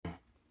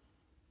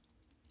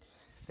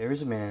There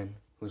is a man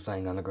who's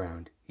lying on the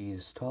ground. He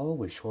is tall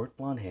with short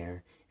blonde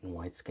hair and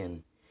white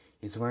skin.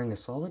 He's wearing a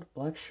solid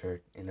black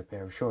shirt and a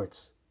pair of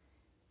shorts.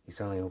 He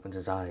suddenly opens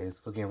his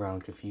eyes, looking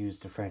around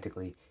confused and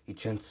frantically. He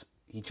jumps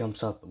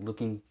up,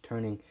 looking,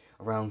 turning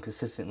around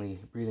consistently,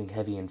 breathing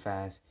heavy and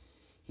fast.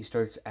 He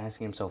starts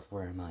asking himself,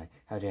 "Where am I?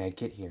 How did I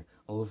get here?"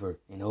 Over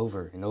and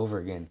over and over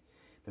again.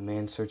 The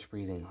man starts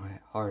breathing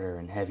harder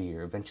and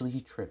heavier. Eventually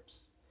he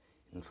trips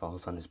and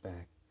falls on his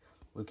back,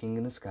 looking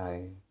in the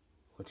sky,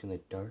 watching the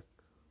dark,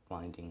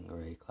 blinding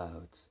gray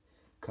clouds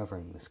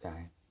covering the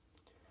sky.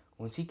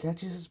 Once he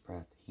catches his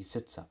breath, he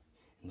sits up,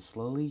 and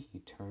slowly he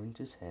turns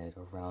his head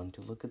around to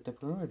look at the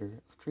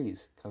perimeter of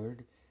trees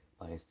covered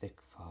by a thick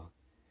fog.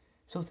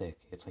 So thick,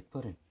 it's like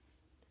pudding.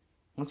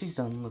 Once he's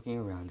done looking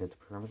around at the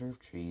perimeter of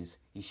trees,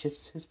 he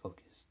shifts his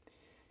focus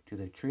to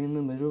the tree in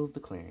the middle of the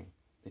clearing.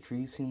 The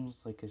tree seems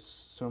like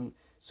some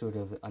sort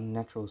of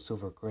unnatural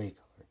silver gray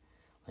color,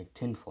 like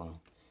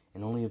tinfoil,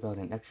 and only about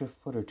an extra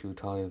foot or two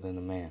taller than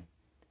the man.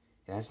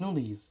 It has no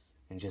leaves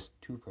and just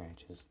two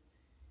branches.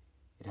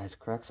 It has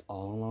cracks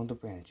all along the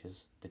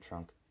branches, the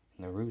trunk,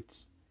 and the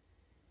roots.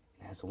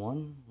 It has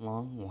one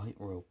long white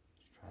rope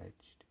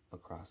stretched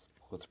across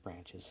both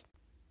branches.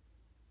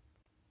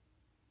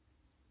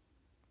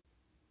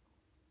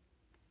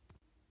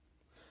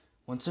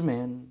 Once the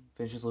man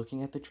finishes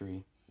looking at the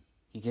tree,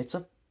 he gets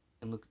up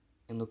and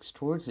looks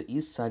towards the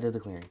east side of the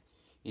clearing.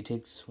 He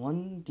takes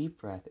one deep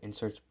breath and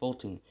starts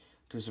bolting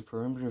towards the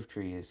perimeter of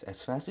trees.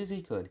 As fast as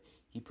he could,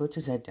 he puts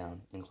his head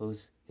down and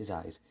closes his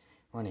eyes,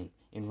 running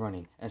and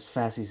running as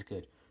fast as he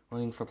could,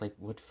 running for like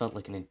what felt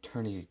like an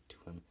eternity to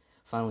him.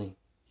 Finally,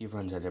 he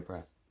runs out of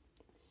breath.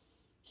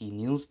 He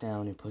kneels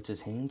down and puts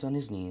his hands on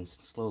his knees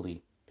and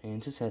slowly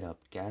pans his head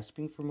up,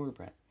 gasping for more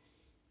breath.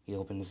 He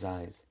opens his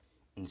eyes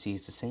and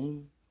sees the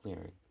same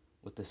clearing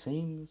with the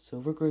same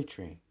silver gray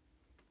tree.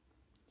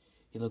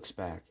 He looks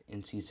back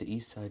and sees the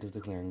east side of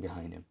the clearing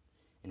behind him,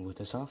 and with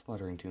a soft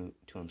muttering to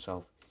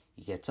himself,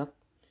 he gets up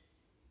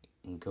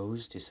and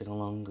goes to sit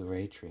along the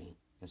gray tree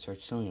and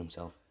starts telling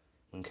himself,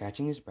 when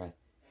catching his breath,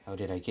 "How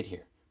did I get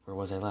here? Where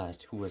was I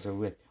last? Who was I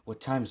with?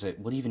 What time is it?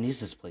 What even is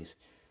this place?"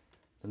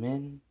 The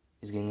man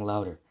is getting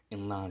louder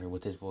and louder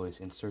with his voice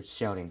and starts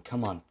shouting,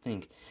 "Come on,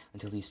 think,"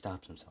 until he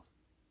stops himself,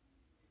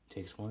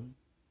 takes one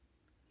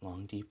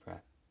long deep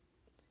breath,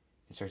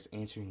 and starts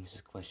answering his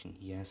question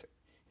he asked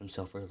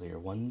himself earlier,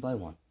 one by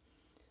one.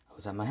 "I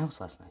was at my house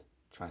last night,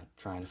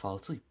 trying to fall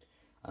asleep.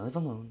 I live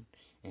alone,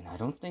 and I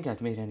don't think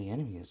I've made any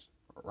enemies,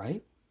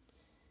 right?"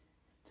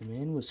 The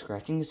man was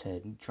scratching his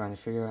head, trying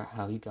to figure out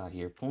how he got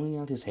here, pulling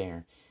out his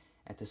hair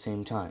at the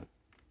same time.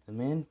 The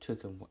man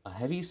took a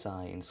heavy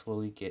sigh and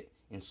slowly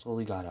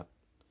got up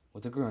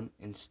with a grunt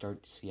and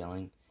starts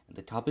yelling at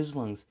the top of his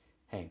lungs,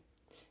 "Hey,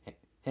 hey,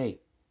 hey,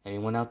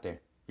 anyone out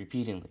there?"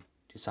 repeatedly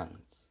to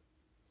silence.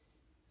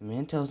 The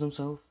man tells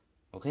himself,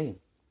 "Okay,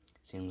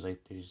 seems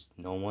like there's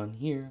no one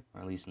here,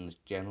 or at least in this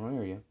general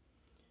area.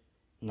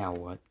 Now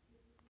what?"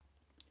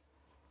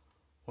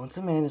 Once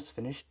the man has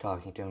finished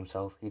talking to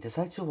himself, he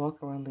decides to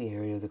walk around the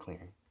area of the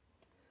clearing,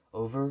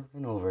 over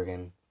and over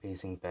again,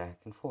 pacing back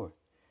and forth,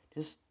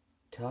 just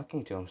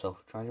talking to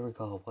himself, trying to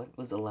recall what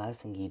was the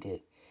last thing he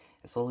did,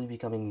 and slowly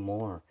becoming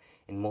more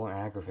and more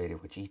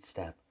aggravated with each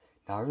step.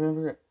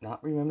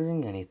 Not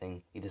remembering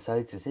anything, he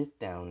decides to sit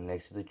down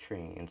next to the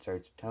tree and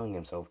starts telling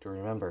himself to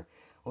remember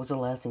what was the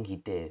last thing he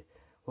did,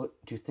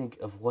 to think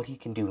of what he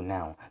can do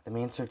now. The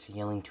man starts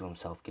yelling to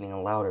himself,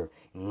 getting louder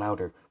and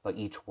louder by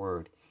each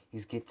word. He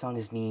gets on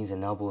his knees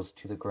and elbows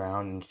to the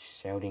ground and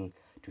shouting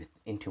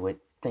into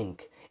it,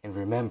 "Think and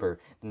remember."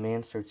 The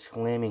man starts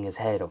slamming his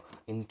head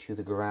into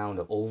the ground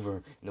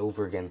over and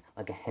over again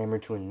like a hammer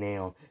to a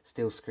nail,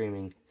 still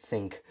screaming,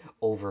 "Think,"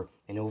 over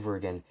and over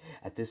again.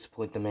 At this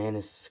point, the man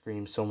has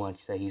screamed so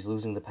much that he's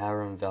losing the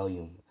power and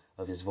volume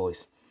of his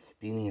voice,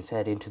 beating his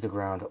head into the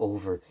ground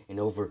over and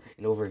over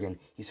and over again.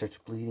 He starts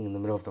bleeding in the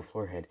middle of the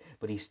forehead,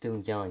 but he's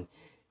still yelling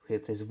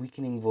with his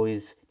weakening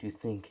voice to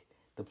think.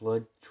 The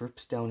blood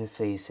drips down his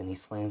face and he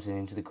slams it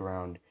into the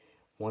ground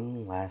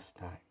one last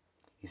time.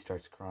 He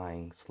starts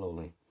crying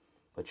slowly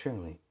but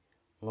surely,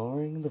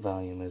 lowering the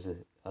volume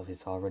of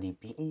his already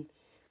beaten,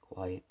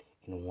 quiet,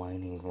 and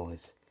whining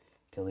voice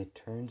till it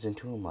turns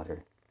into a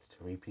mutter,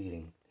 still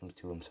repeating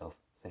to himself,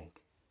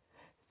 "Think,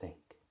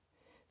 think,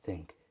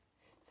 think,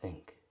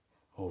 think,"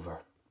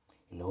 over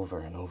and over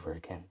and over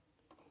again.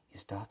 He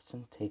stops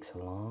and takes a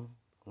long,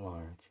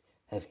 large,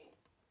 heavy,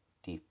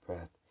 deep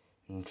breath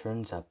and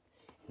turns up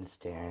and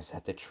stares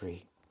at the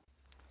tree.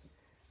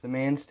 The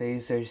man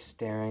stays there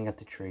staring at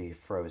the tree,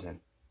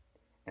 frozen,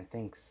 and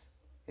thinks,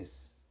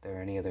 is there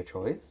any other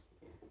choice?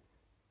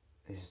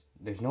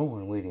 There's no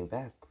one waiting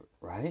back,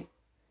 right?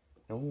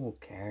 No one will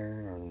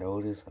care or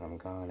notice that I'm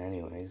gone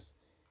anyways.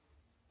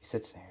 He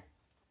sits there,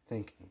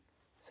 thinking,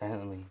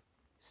 silently,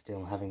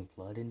 still having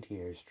blood and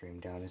tears stream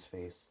down his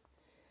face.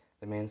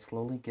 The man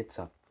slowly gets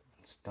up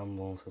and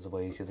stumbles his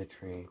way to the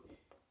tree.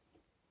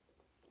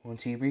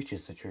 Once he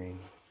reaches the tree,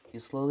 he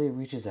slowly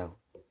reaches out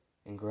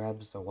and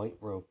grabs the white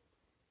rope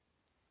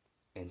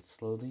and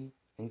slowly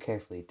and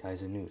carefully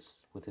ties a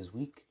noose with his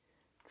weak,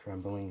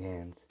 trembling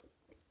hands.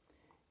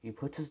 He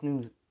puts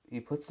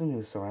the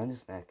noose around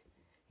his neck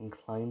and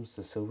climbs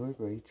the silver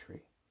gray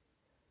tree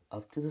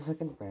up to the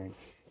second branch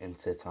and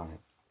sits on it.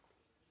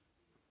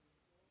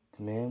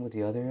 The man with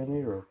the other end of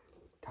the rope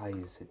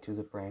ties it to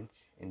the branch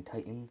and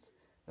tightens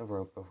the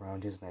rope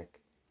around his neck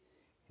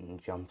and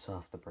jumps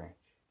off the branch.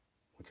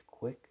 With a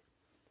quick,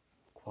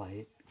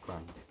 quiet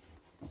grunt,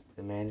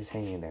 the man is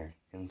hanging there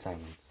in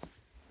silence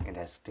and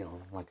as still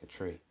like a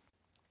tree.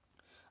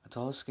 A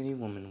tall, skinny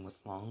woman with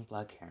long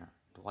black hair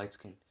and white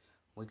skin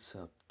wakes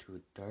up to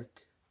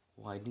dark,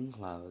 widening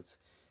clouds.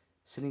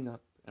 Sitting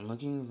up and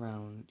looking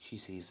around, she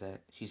sees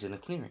that she's in a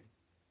clearing.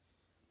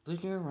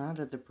 Looking around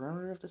at the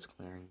perimeter of this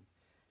clearing,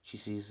 she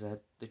sees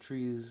that the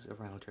trees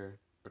around her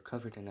are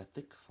covered in a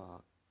thick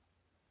fog.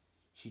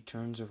 She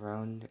turns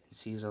around and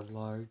sees a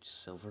large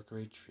silver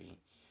gray tree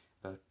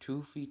about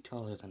 2 feet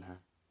taller than her.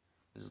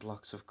 There's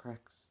lots of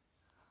cracks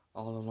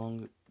all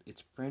along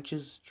its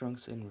branches,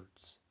 trunks, and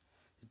roots.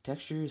 The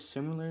texture is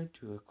similar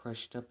to a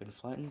crushed up and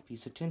flattened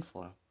piece of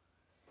tinfoil.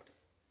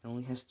 It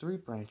only has 3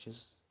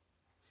 branches,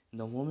 and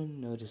the woman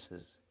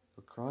notices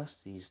across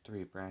these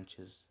 3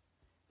 branches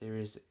there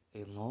is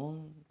a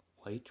long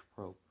white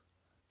rope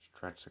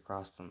stretched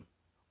across them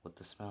with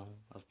the smell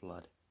of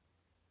blood.